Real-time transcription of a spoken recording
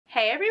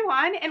Hey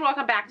everyone, and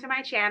welcome back to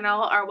my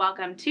channel, or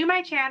welcome to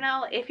my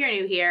channel if you're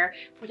new here.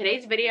 For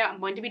today's video, I'm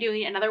going to be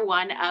doing another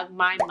one of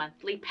my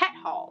monthly pet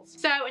hauls.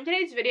 So in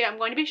today's video, I'm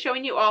going to be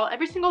showing you all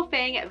every single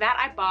thing that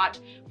I bought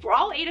for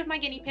all 8 of my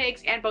guinea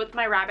pigs and both of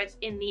my rabbits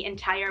in the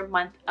entire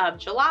month of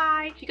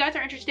July. If you guys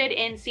are interested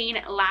in seeing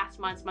last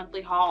month's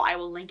monthly haul, I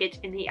will link it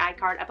in the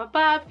iCard up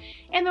above,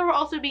 and there will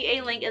also be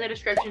a link in the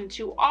description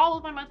to all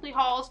of my monthly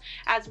hauls,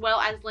 as well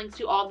as links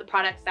to all of the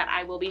products that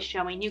I will be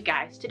showing you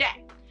guys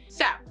today.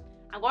 So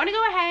I'm going to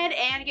go ahead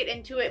and get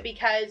into it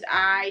because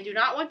I do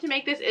not want to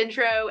make this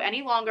intro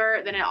any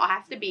longer than it all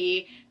has to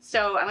be.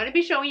 So I'm going to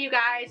be showing you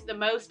guys the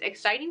most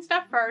exciting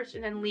stuff first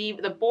and then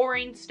leave the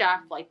boring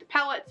stuff like the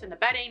pellets and the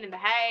bedding and the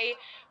hay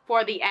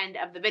for the end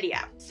of the video.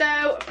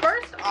 So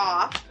first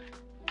off,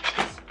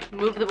 let's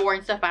move the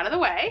boring stuff out of the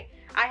way.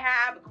 I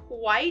have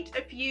quite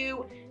a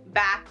few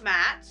bath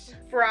mats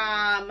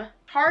from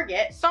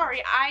Target.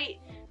 Sorry, I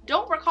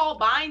don't recall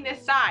buying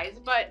this size,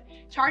 but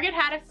Target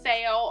had a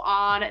sale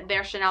on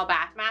their Chanel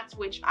bath mats,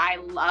 which I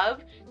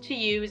love to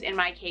use in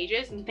my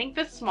cages, and I think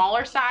the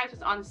smaller size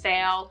was on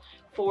sale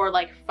for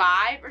like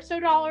 $5 or so,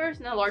 and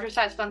the larger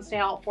size was on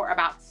sale for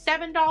about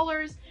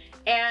 $7.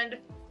 And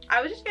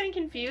I was just getting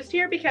confused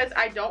here because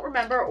I don't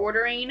remember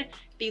ordering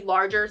the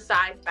larger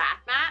size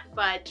bath mat,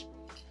 but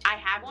I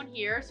have one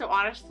here, so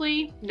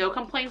honestly, no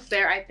complaints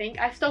there. I think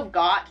I still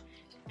got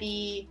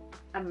the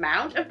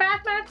amount of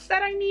bath mats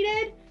that I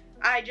needed.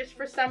 I just,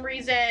 for some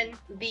reason,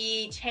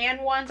 the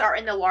tan ones are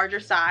in the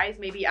larger size.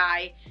 Maybe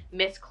I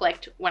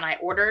misclicked when I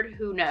ordered,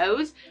 who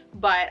knows.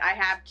 But I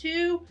have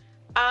 2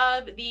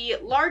 of the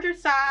larger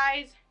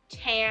size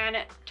tan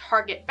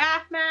Target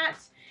bath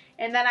mats.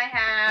 And then I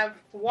have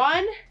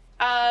 1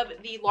 of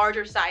the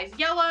larger size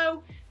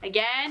yellow.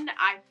 Again,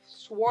 I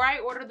swore I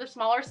ordered the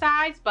smaller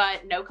size,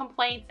 but no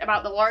complaints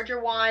about the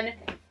larger one.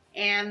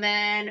 And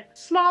then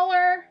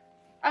smaller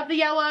of the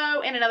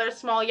yellow and another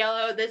small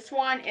yellow. This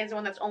one is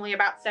one that's only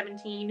about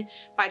 17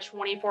 by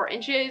 24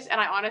 inches, and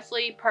I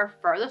honestly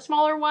prefer the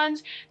smaller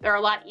ones. They're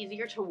a lot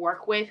easier to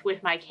work with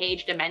my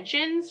cage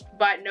dimensions,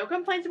 but no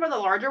complaints about the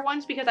larger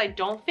ones because I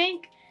don't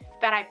think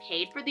that I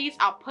paid for these.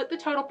 I'll put the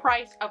total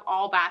price of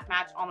all bath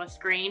mats on the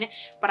screen,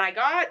 but I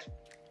got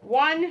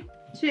 1,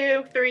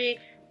 2, 3,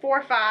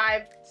 4,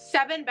 5,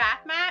 7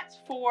 bath mats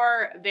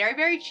for very,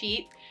 very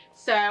cheap.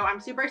 So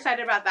I'm super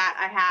excited about that.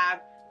 I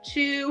have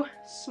 2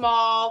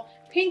 small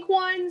pink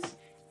ones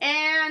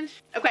and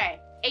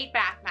 8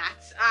 bath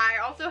mats. I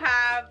also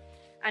have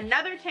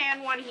another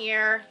tan one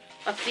here.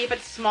 Let's see if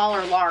it's small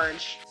or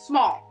large.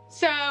 Small.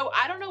 So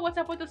I don't know what's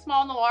up with the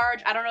small and the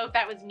large. I don't know if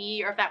that was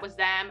me or if that was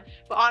them,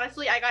 but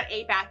honestly, I got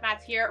 8 bath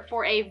mats here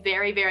for a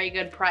very, very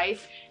good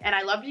price, and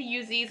I love to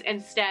use these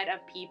instead of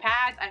pee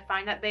pads. I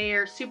find that they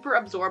are super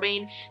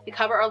absorbing. They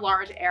cover a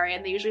large area,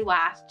 and they usually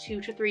last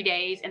 2 to 3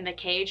 days in the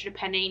cage,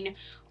 depending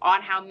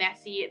on how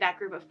messy that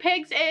group of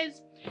pigs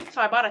is.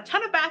 So I bought a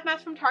ton of bath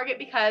mats from Target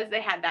because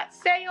they had that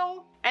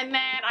sale. And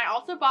then I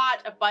also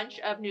bought a bunch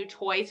of new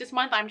toys this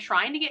month. I'm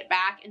trying to get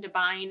back into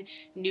buying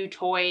new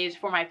toys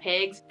for my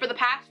pigs. For the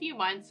past few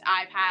months,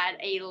 I've had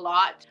a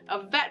lot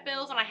of vet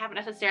bills and I haven't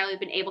necessarily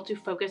been able to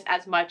focus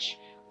as much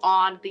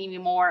on the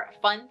more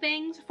fun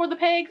things for the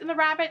pigs and the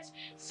rabbits.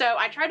 So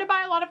I tried to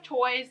buy a lot of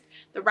toys.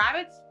 The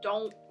rabbits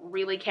don't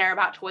really care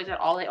about toys at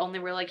all. They only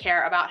really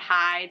care about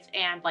hides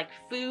and like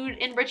food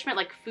enrichment,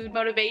 like food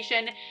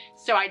motivation.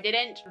 So I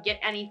didn't get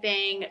any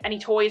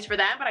toys for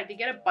them, but I did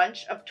get a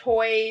bunch of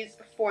toys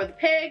for the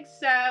pigs.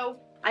 So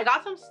I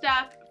got some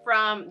stuff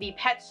from the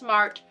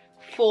PetSmart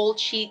full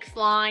cheeks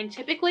line.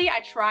 Typically I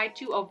try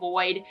to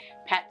avoid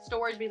pet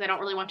stores because I don't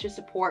really want to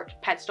support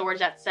pet stores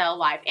that sell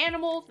live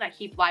animals and that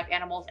keep live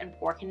animals in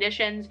poor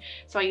conditions.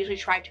 So I usually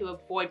try to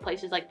avoid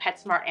places like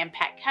PetSmart and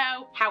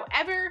Petco.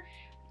 However,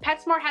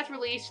 PetSmart has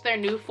released their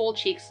new full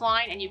cheeks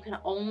line and you can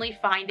only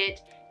find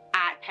it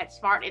at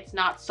PetSmart. It's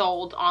not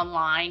sold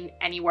online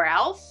anywhere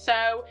else.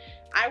 So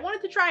I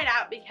wanted to try it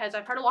out because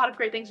I've heard a lot of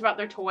great things about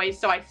their toys.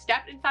 So I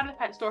stepped inside of the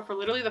pet store for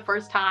literally the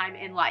first time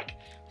in like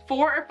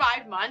 4 or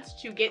 5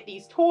 months to get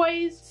these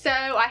toys. So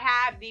I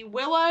have the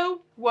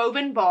Willow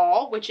woven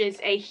ball, which is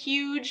a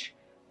huge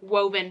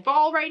woven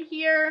ball right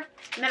here.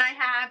 And then I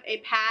have a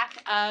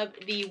pack of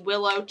the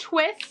Willow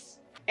twists,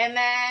 and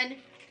then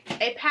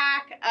a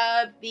pack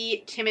of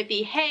the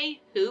Timothy hay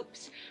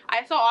hoops.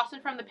 I saw Austin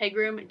from the pig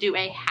room do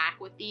a hack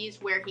with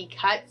these where he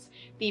cuts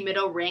the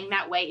middle ring.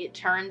 That way it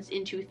turns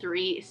into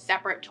 3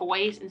 separate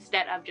toys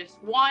instead of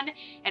just 1.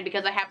 And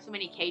because I have so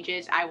many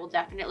cages, I will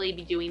definitely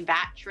be doing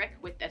that trick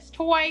with this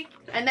toy.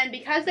 And then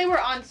because they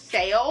were on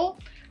sale,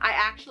 I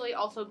actually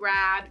also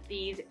grabbed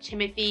these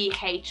Timothy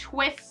hay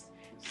twists.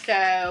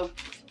 So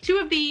 2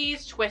 of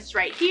these twists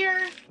right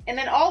here. And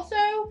then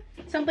also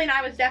something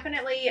I was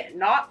definitely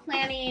not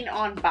planning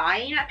on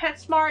buying at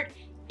PetSmart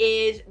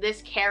is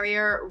this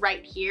carrier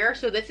right here.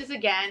 So this is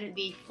again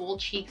the Full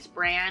Cheeks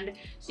brand,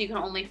 so you can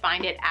only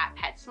find it at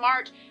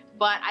PetSmart,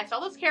 but I saw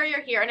this carrier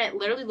here and it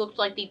literally looked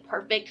like the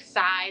perfect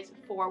size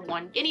for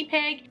one guinea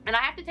pig. And I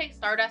have to take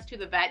Stardust to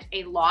the vet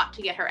a lot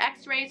to get her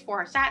x-rays for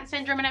her Satin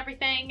syndrome and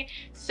everything.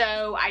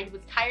 So I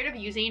was tired of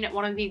using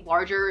one of the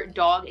larger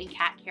dog and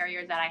cat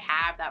carriers that I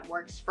have that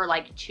works for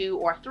like 2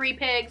 or 3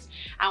 pigs.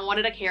 I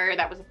wanted a carrier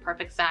that was a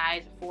perfect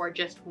size for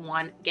just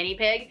one guinea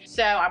pig.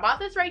 So I bought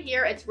this right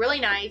here. It's really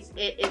nice.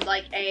 It is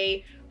like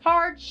a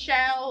hard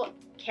shell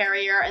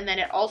carrier, and then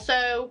it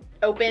also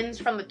opens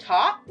from the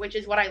top, which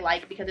is what I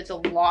like because it's a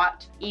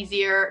lot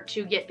easier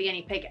to get the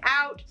guinea pig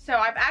out. So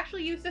I've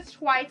actually used this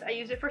twice. I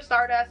used it for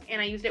Stardust and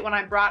I used it when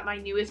I brought my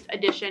newest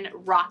edition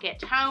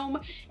Rocket home,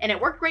 and it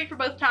worked great for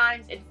both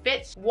times. It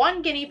fits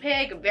one guinea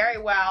pig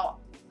very well.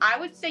 I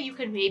would say you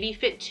could maybe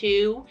fit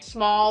 2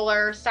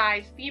 smaller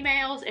size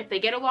females if they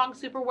get along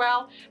super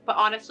well, but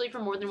honestly for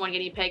more than one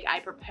guinea pig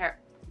I prefer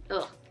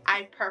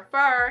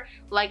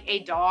like a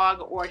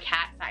dog or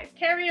cat sized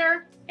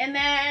carrier. And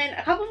then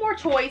a couple more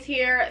toys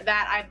here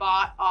that I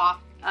bought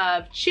off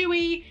of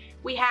Chewy.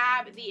 We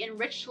have the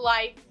Enriched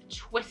Life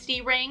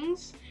Twisty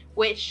Rings,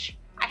 which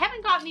I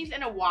haven't gotten these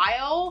in a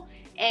while,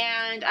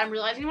 and I'm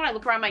realizing when I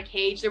look around my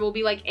cage there will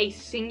be like a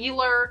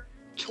singular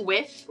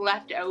twist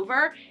left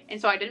over, and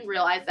so I didn't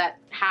realize that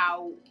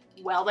how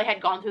well they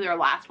had gone through their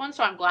last one,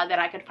 so I'm glad that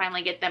I could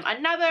finally get them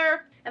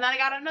another. And then I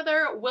got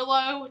another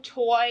Willow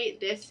toy.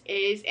 This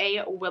is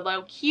a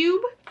Willow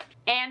cube.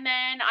 And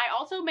then I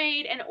also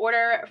made an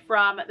order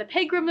from the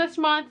Pig Room this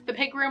month. The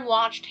Pig Room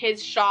launched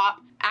his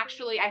shop.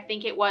 Actually, I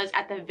think it was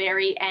at the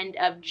very end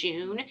of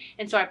June.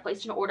 And so I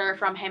placed an order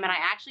from him and I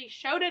actually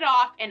showed it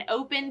off and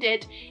opened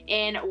it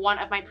in one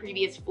of my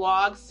previous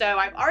vlogs. So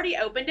I've already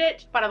opened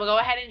it, but I will go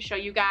ahead and show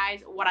you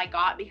guys what I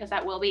got because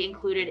that will be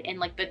included in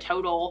like the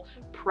total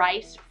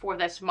price for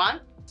this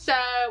month. So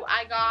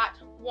I got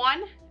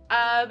one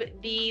of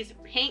these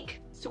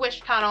pink swish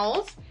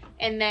tunnels,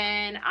 and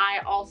then I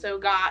also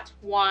got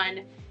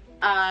one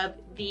of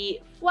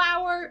the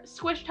flower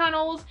swish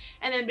tunnels.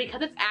 And then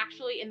because it's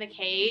actually in the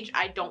cage,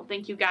 I don't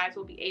think you guys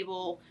will be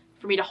able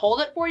for me to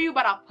hold it for you,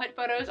 but I'll put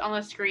photos on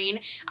the screen.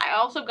 I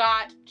also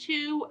got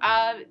 2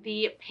 of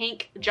the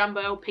pink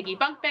jumbo piggy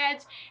bunk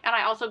beds, and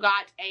I also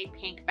got a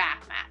pink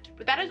bath mat.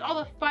 But that is all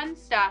the fun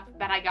stuff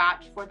that I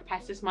got for the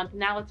pets this month.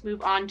 Now let's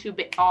move on to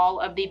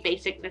all of the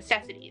basic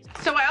necessities.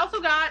 So I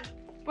also got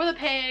for the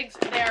pigs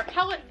their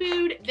pellet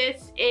food.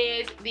 This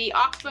is the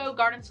Oxbow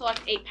Garden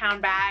Select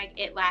 8-pound bag.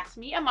 It lasts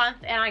me a month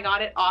and I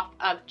got it off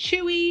of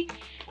Chewy.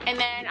 And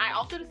then I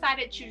also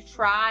decided to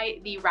try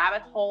the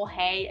rabbit hole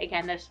hay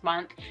again this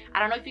month. I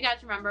don't know if you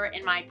guys remember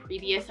in my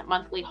previous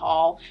monthly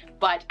haul,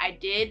 but I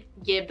did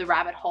give the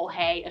rabbit hole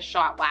hay a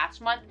shot last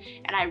month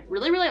and I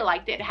really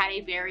liked it. It had a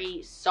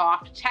very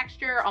soft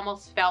texture,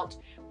 almost felt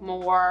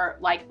more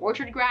like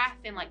orchard grass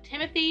than like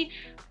Timothy.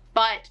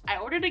 But I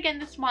ordered again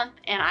this month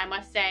and I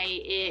must say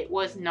it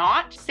was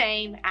not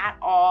same at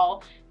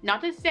all.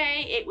 Not to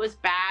say it was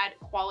bad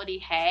quality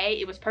hay.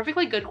 It was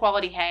perfectly good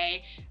quality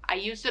hay. I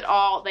used it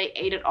all, they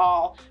ate it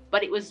all,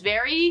 but it was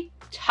very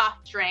tough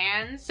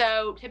strands.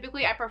 So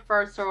typically I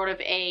prefer sort of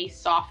a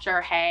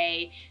softer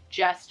hay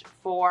just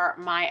for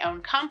my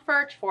own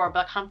comfort, for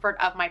the comfort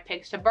of my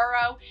pigs to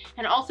burrow,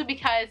 and also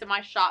because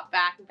my shop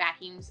vac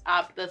vacuums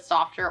up the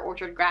softer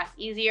orchard grass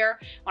easier.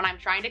 When I'm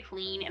trying to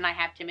clean and I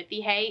have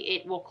Timothy hay,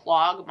 it will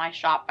clog my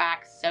shop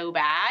vac so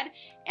bad.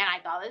 And I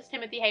thought this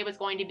Timothy hay was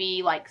going to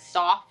be like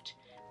soft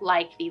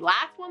like the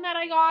last one that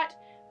I got,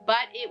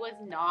 but it was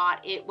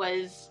not. It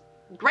was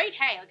great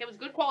hay, like it was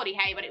good quality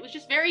hay, but it was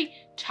just very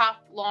tough,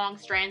 long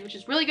strands, which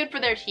is really good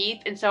for their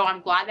teeth. And so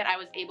I'm glad that I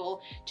was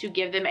able to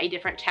give them a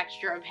different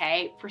texture of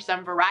hay for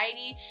some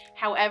variety.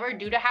 However,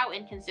 due to how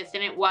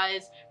inconsistent it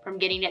was from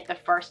getting it the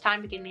first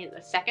time to getting it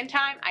the second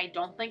time, I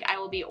don't think I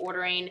will be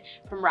ordering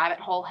from Rabbit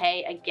Hole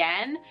Hay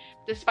again,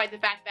 despite the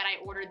fact that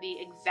I ordered the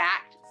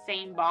exact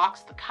same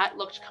box. The cut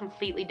looked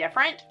completely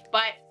different,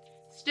 but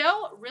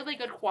still really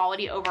good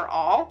quality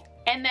overall.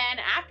 And then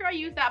after I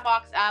used that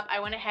box up, I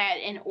went ahead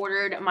and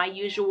ordered my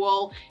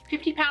usual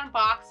 50-pound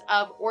box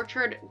of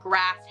orchard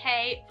grass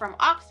hay from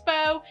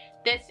Oxbow.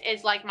 This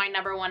is like my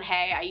 #1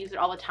 hay. I use it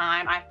all the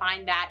time. I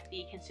find that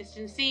the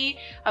consistency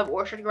of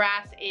orchard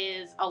grass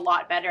is a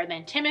lot better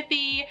than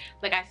Timothy.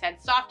 Like I said,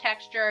 soft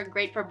texture,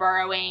 great for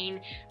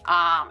burrowing.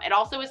 It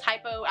also is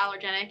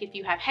hypoallergenic if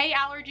you have hay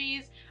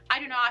allergies. I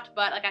do not,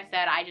 but like I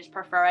said, I just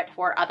prefer it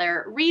for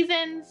other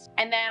reasons.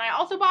 And then I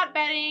also bought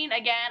bedding.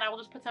 Again, I will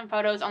just put some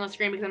photos on the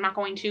screen because I'm not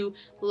going to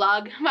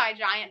lug my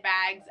giant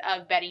bags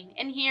of bedding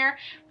in here.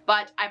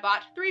 But I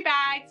bought 3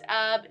 bags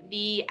of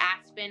the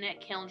Aspen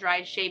kiln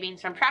dried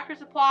shavings from Tractor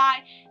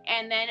Supply,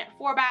 and then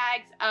 4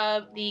 bags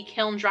of the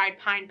kiln dried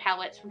pine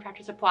pellets from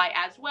Tractor Supply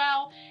as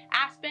well.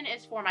 Aspen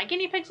is for my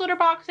guinea pigs litter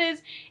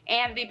boxes,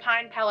 and the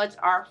pine pellets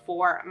are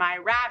for my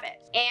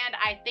rabbits. And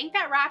I think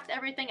that wraps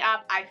everything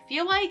up. I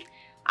feel like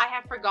I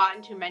have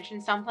forgotten to mention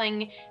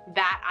something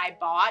that I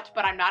bought,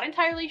 but I'm not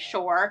entirely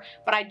sure.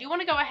 But I do want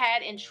to go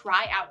ahead and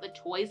try out the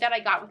toys that I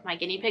got with my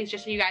guinea pigs,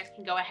 just so you guys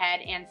can go ahead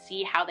and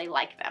see how they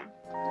like them.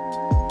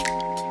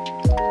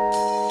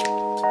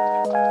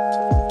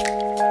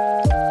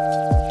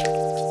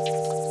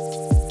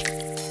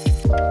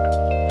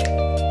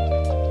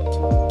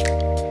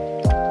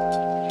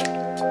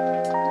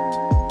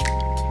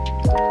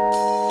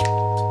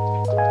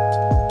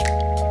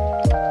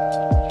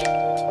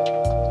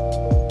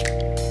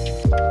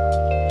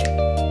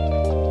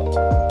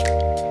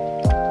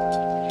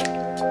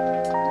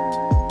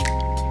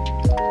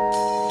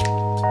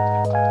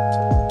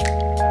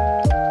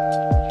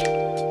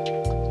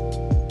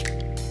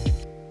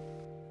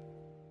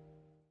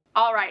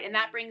 Alright, and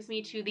that brings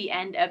me to the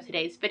end of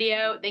today's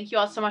video. Thank you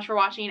all so much for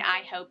watching.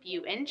 I hope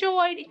you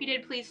enjoyed. If you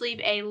did, please leave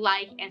a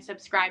like and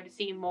subscribe to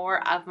see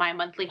more of my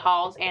monthly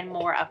hauls and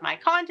more of my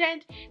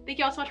content. Thank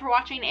you all so much for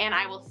watching, and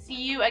I will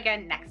see you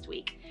again next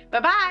week.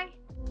 Bye-bye!